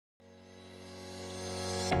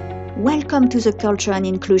Welcome to the Culture and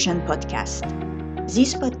Inclusion podcast.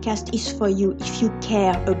 This podcast is for you if you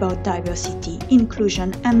care about diversity,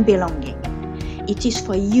 inclusion, and belonging. It is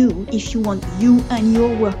for you if you want you and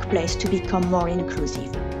your workplace to become more inclusive.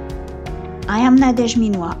 I am Nadège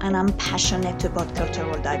Minois and I'm passionate about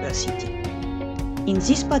cultural diversity. In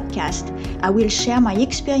this podcast, I will share my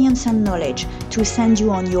experience and knowledge to send you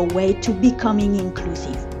on your way to becoming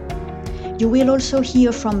inclusive. You will also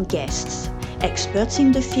hear from guests, experts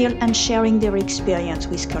in the field and sharing their experience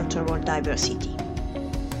with cultural diversity.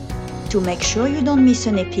 To make sure you don't miss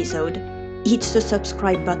an episode, hit the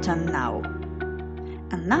subscribe button now.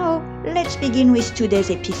 And now, let's begin with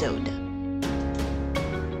today's episode.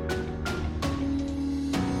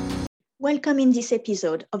 Welcome in this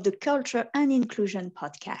episode of the Culture and Inclusion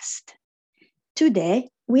podcast. Today,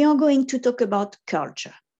 we are going to talk about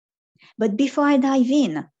culture. But before I dive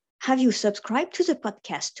in, have you subscribed to the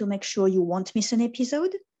podcast to make sure you won't miss an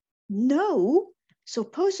episode? No? So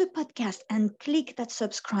pause the podcast and click that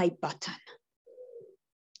subscribe button.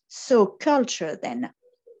 So culture then.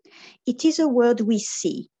 It is a word we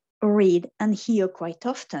see, read, and hear quite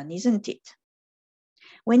often, isn't it?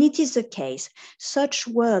 When it is the case, such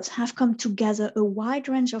words have come to gather a wide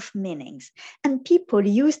range of meanings, and people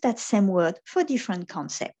use that same word for different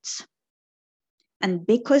concepts. And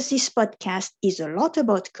because this podcast is a lot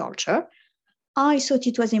about culture, I thought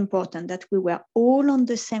it was important that we were all on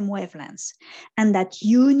the same wavelength and that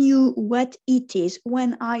you knew what it is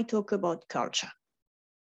when I talk about culture.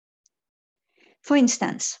 For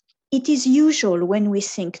instance, it is usual when we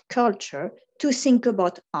think culture to think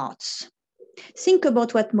about arts. Think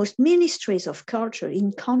about what most ministries of culture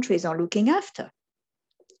in countries are looking after.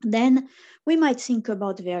 Then we might think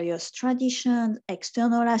about various traditions,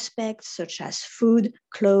 external aspects such as food,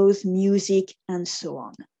 clothes, music, and so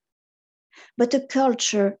on. But a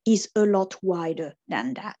culture is a lot wider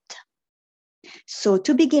than that. So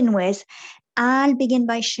to begin with, I'll begin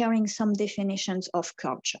by sharing some definitions of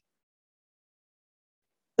culture.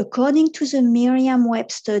 According to the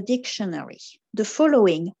Merriam-Webster dictionary, the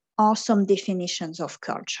following are some definitions of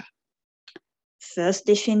culture. First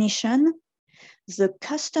definition: the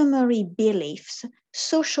customary beliefs,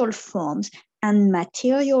 social forms, and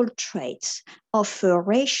material traits of a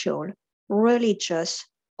racial, religious,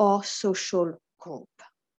 or social group.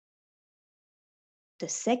 The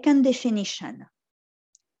second definition: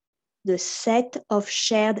 the set of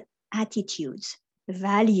shared attitudes,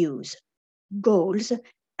 values, goals,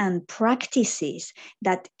 and practices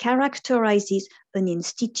that characterizes an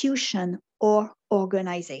institution or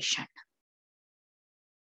organization.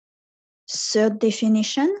 Third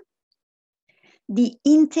definition: the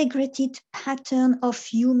integrated pattern of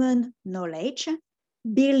human knowledge,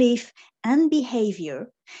 belief, and behavior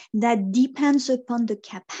that depends upon the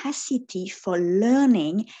capacity for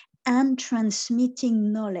learning and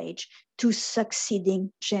transmitting knowledge to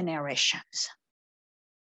succeeding generations.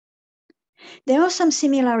 There are some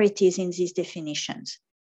similarities in these definitions.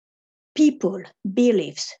 People,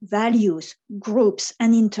 beliefs, values, groups,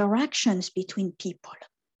 and interactions between people.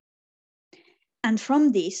 And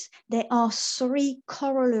from this, there are three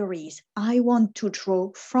corollaries I want to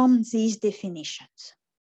draw from these definitions.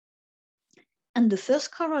 And the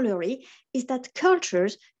first corollary is that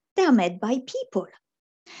cultures, they're made by people.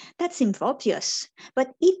 That seems obvious,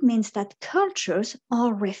 but it means that cultures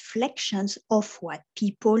are reflections of what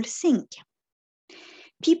people think.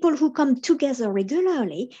 People who come together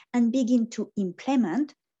regularly and begin to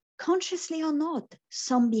implement, consciously or not,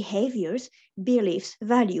 some behaviors, beliefs,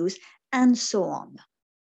 values, and so on.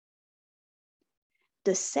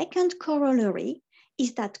 The second corollary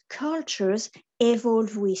is that cultures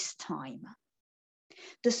evolve with time.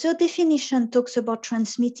 The third definition talks about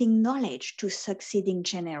transmitting knowledge to succeeding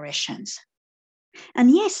generations.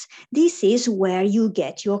 And yes, this is where you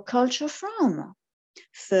get your culture from.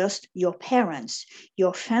 First, your parents,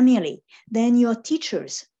 your family, then your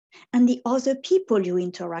teachers, and the other people you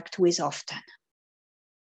interact with often.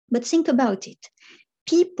 But think about it.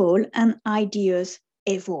 People and ideas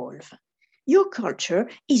evolve. Your culture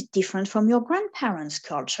is different from your grandparents'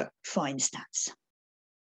 culture, for instance.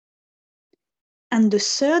 And the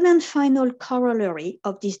third and final corollary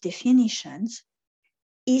of these definitions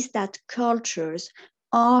is that cultures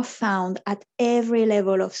are found at every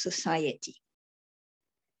level of society.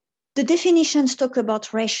 The definitions talk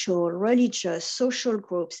about racial, religious, social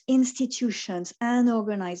groups, institutions, and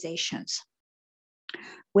organizations.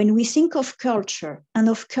 When we think of culture and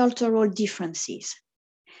of cultural differences,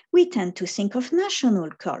 we tend to think of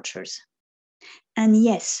national cultures. And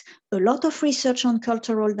yes, a lot of research on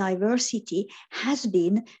cultural diversity has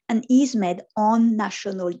been and is made on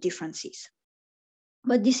national differences.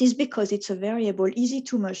 But this is because it's a variable easy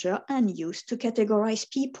to measure and use to categorize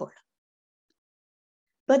people.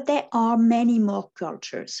 But there are many more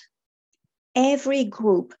cultures. Every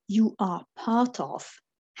group you are part of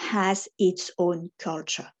has its own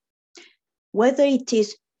culture. Whether it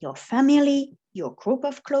is your family, your group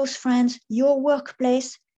of close friends, your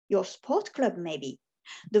workplace, your sport club maybe,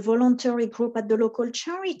 the voluntary group at the local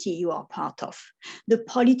charity you are part of, the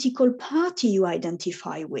political party you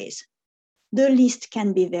identify with. The list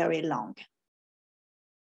can be very long.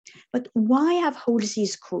 But why have all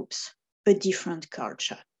these groups a different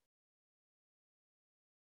culture?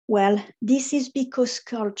 Well, this is because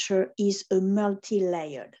culture is a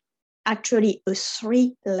multi-layered, actually a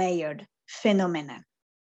three-layered phenomenon.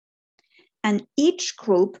 And each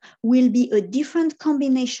group will be a different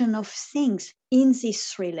combination of things in these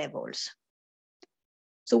three levels.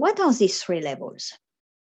 So what are these three levels?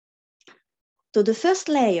 So the first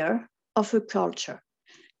layer of a culture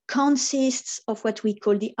consists of what we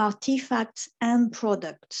call the artifacts and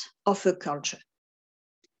products of a culture.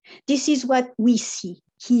 This is what we see,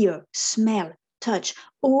 hear, smell, touch,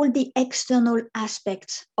 all the external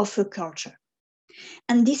aspects of a culture.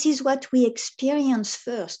 And this is what we experience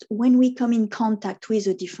first when we come in contact with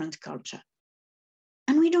a different culture.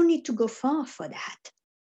 And we don't need to go far for that.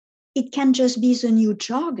 It can just be the new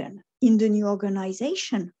jargon in the new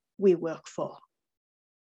organization we work for.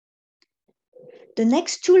 The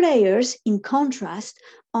next two layers, in contrast,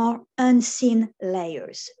 are unseen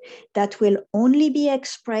layers that will only be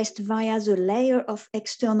expressed via the layer of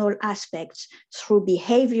external aspects through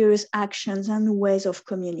behaviors, actions, and ways of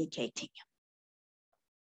communicating.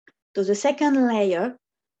 So the second layer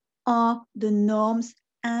are the norms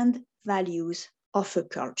and values of a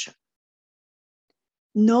culture.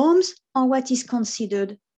 Norms are what is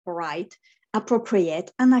considered right,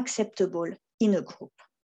 appropriate, and acceptable in a group.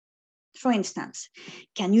 For instance,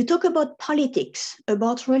 can you talk about politics,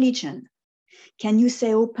 about religion? Can you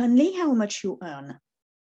say openly how much you earn?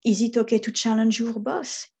 Is it okay to challenge your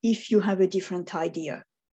boss if you have a different idea?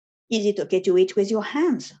 Is it okay to eat with your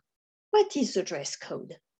hands? What is the dress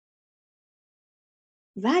code?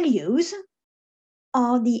 Values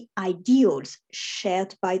are the ideals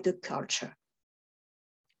shared by the culture.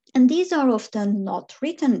 And these are often not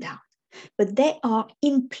written down, but they are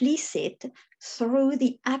implicit through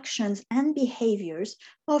the actions and behaviors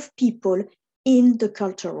of people in the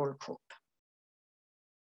cultural group.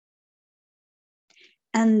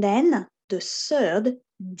 And then the third,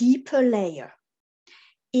 deeper layer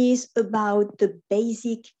is about the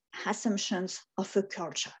basic assumptions of a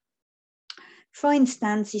culture. For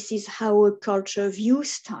instance, this is how a culture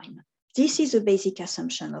views time. This is a basic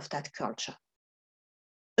assumption of that culture.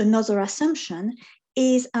 Another assumption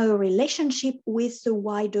is our relationship with the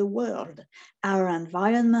wider world, our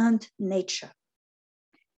environment, nature.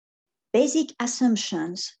 Basic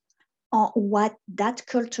assumptions are what that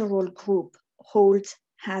cultural group holds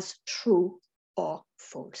as true or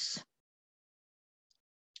false.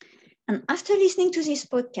 And after listening to this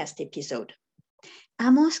podcast episode,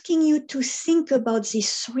 I'm asking you to think about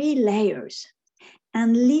these three layers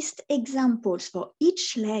and list examples for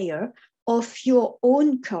each layer of your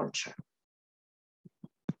own culture.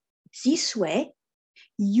 This way,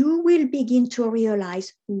 you will begin to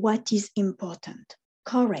realize what is important,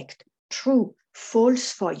 correct, true,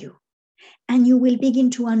 false for you. And you will begin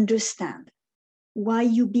to understand why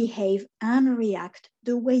you behave and react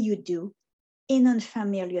the way you do in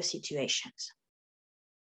unfamiliar situations.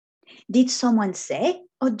 Did someone say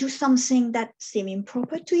or do something that seemed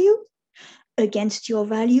improper to you, against your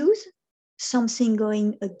values, something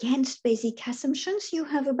going against basic assumptions you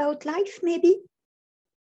have about life, maybe?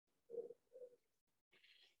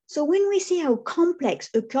 So when we see how complex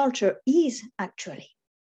a culture is actually,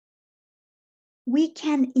 we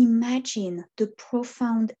can imagine the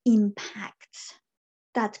profound impacts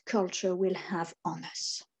that culture will have on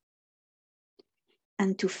us.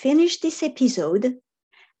 And to finish this episode,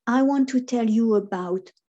 I want to tell you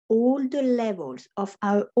about all the levels of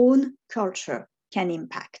our own culture can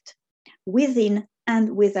impact, within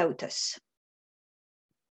and without us.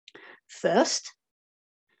 First,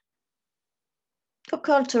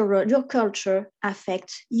 your culture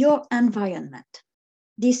affects your environment.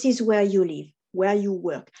 This is where you live, where you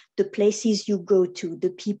work, the places you go to, the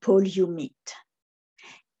people you meet.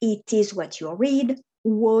 It is what you read,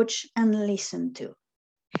 watch, and listen to.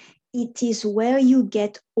 It is where you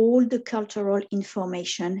get all the cultural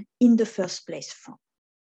information in the first place from.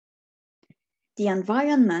 The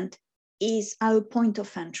environment is our point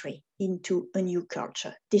of entry into a new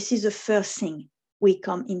culture. This is the first thing we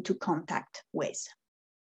come into contact with.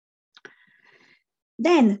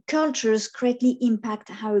 Then cultures greatly impact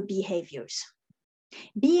our behaviors.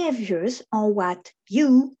 Behaviors are what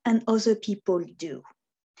you and other people do.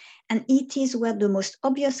 And it is where the most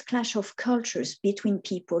obvious clash of cultures between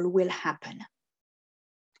people will happen.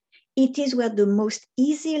 It is where the most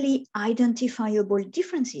easily identifiable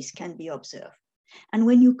differences can be observed. And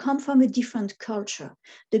when you come from a different culture,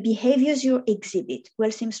 the behaviors you exhibit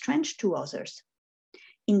will seem strange to others.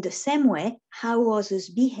 In the same way, how others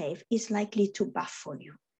behave is likely to baffle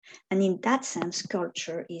you. And in that sense,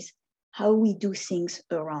 culture is how we do things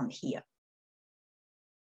around here.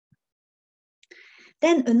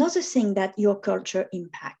 Then another thing that your culture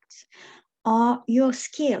impacts are your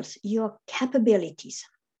skills, your capabilities.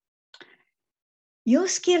 Your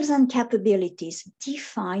skills and capabilities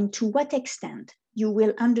define to what extent you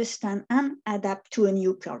will understand and adapt to a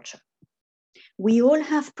new culture. We all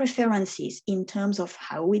have preferences in terms of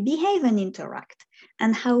how we behave and interact,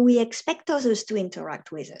 and how we expect others to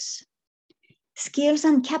interact with us. Skills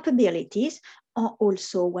and capabilities are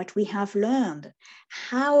also what we have learned,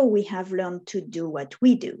 how we have learned to do what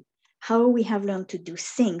we do, how we have learned to do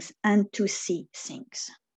things and to see things.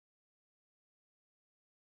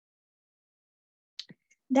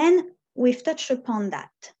 Then we've touched upon that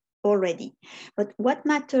already, but what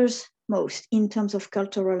matters most in terms of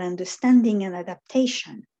cultural understanding and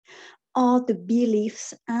adaptation are the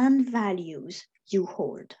beliefs and values you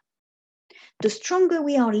hold. The stronger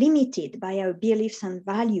we are limited by our beliefs and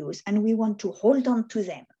values and we want to hold on to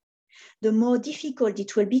them, the more difficult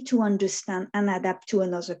it will be to understand and adapt to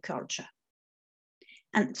another culture.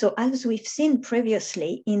 And so as we've seen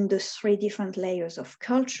previously in the 3 different layers of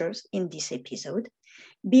cultures in this episode,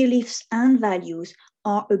 beliefs and values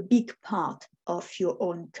are a big part of your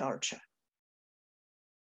own culture.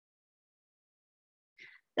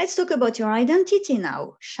 Let's talk about your identity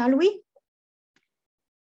now, shall we?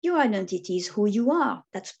 Your identity is who you are.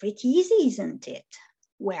 That's pretty easy, isn't it?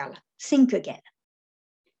 Well, think again.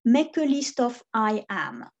 Make a list of I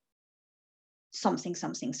am something,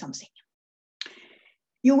 something, something.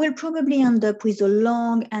 You will probably end up with a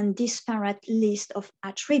long and disparate list of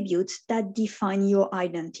attributes that define your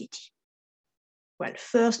identity. Well,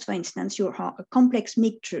 first, for instance, you are a complex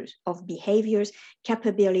mixture of behaviors,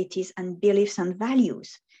 capabilities, and beliefs and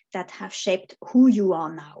values that have shaped who you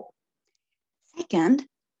are now. Second,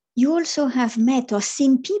 you also have met or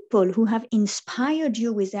seen people who have inspired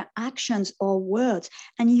you with their actions or words,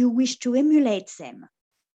 and you wish to emulate them.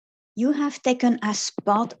 You have taken as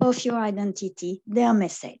part of your identity their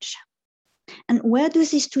message. And where do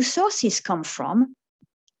these 2 sources come from?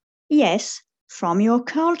 Yes, from your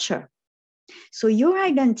culture. So your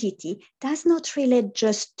identity does not relate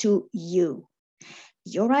just to you.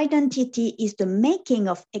 Your identity is the making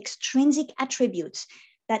of extrinsic attributes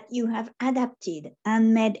that you have adapted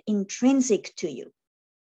and made intrinsic to you.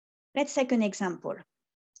 Let's take an example.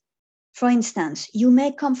 For instance, you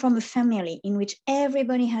may come from a family in which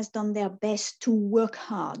everybody has done their best to work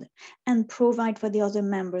hard and provide for the other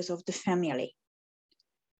members of the family.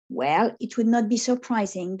 Well, it would not be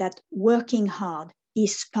surprising that working hard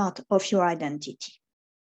is part of your identity.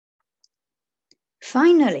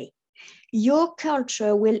 Finally, your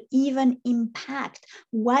culture will even impact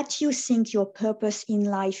what you think your purpose in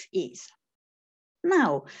life is.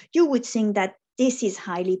 Now, you would think that this is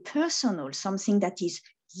highly personal, something that is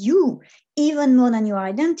you, even more than your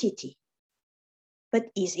identity. But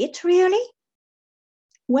is it really?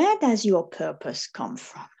 Where does your purpose come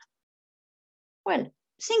from? Well,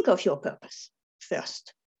 think of your purpose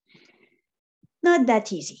first. Not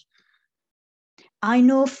that easy. I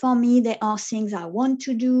know for me there are things I want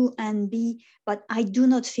to do and be, but I do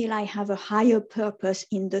not feel I have a higher purpose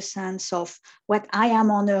in the sense of what I am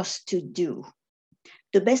on earth to do.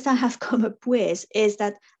 The best I have come up with is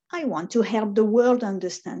that I want to help the world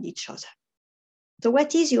understand each other. So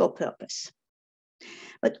what is your purpose?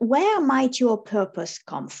 But where might your purpose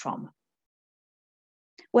come from?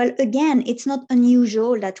 Well, again, it's not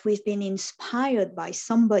unusual that we've been inspired by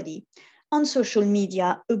somebody on social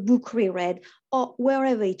media, a book we read, or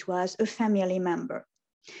wherever it was, a family member.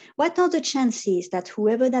 What are the chances that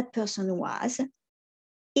whoever that person was,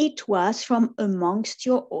 it was from amongst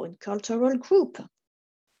your own cultural group?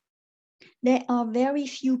 There are very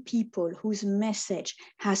few people whose message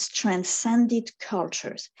has transcended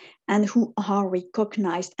cultures and who are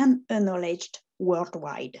recognized and acknowledged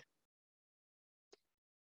worldwide.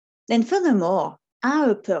 Then furthermore,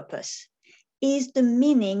 our purpose is the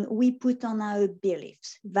meaning we put on our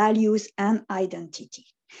beliefs, values, and identity.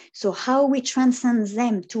 So how we transcend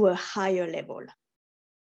them to a higher level.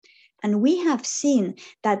 And we have seen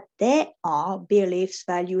that they are beliefs,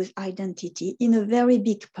 values, identity, in a very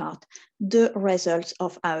big part, the results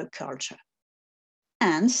of our culture.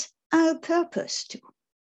 Hence, our purpose too.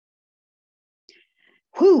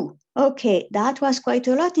 Whew, okay, that was quite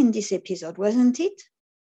a lot in this episode, wasn't it?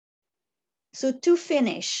 So to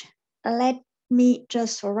finish, let me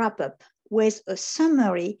just wrap up with a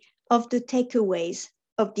summary of the takeaways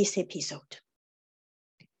of this episode.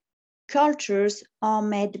 Cultures are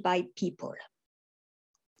made by people.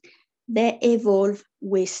 They evolve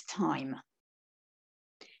with time.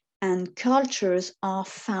 And cultures are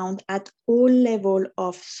found at all levels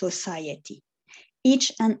of society.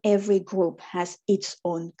 Each and every group has its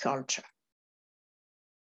own culture.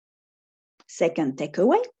 Second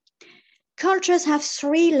takeaway, cultures have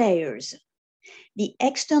 3 layers. The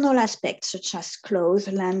external aspects such as clothes,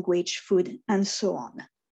 language, food, and so on.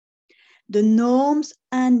 The norms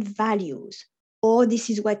and values, or this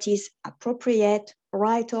is what is appropriate,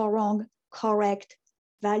 right or wrong, correct,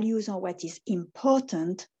 values are what is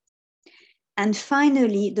important. And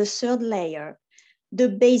finally, the third layer, the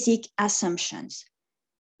basic assumptions,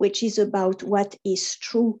 which is about what is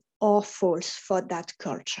true or false for that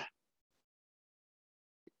culture.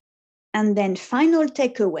 And then final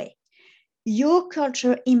takeaway, your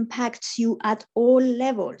culture impacts you at all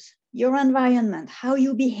levels. Your environment, how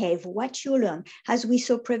you behave, what you learn, as we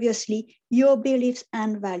saw previously, your beliefs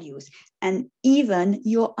and values, and even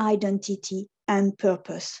your identity and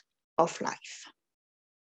purpose of life.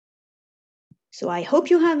 So I hope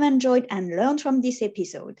you have enjoyed and learned from this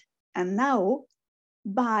episode. And now,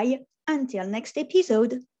 bye until next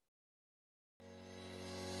episode.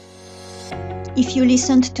 If you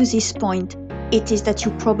listened to this point, it is that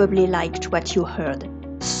you probably liked what you heard.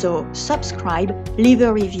 So subscribe, leave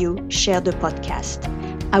a review, share the podcast.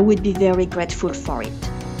 I would be very grateful for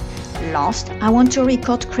it. Last, I want to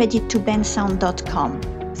record credit to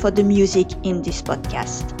bensound.com for the music in this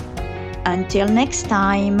podcast. Until next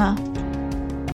time.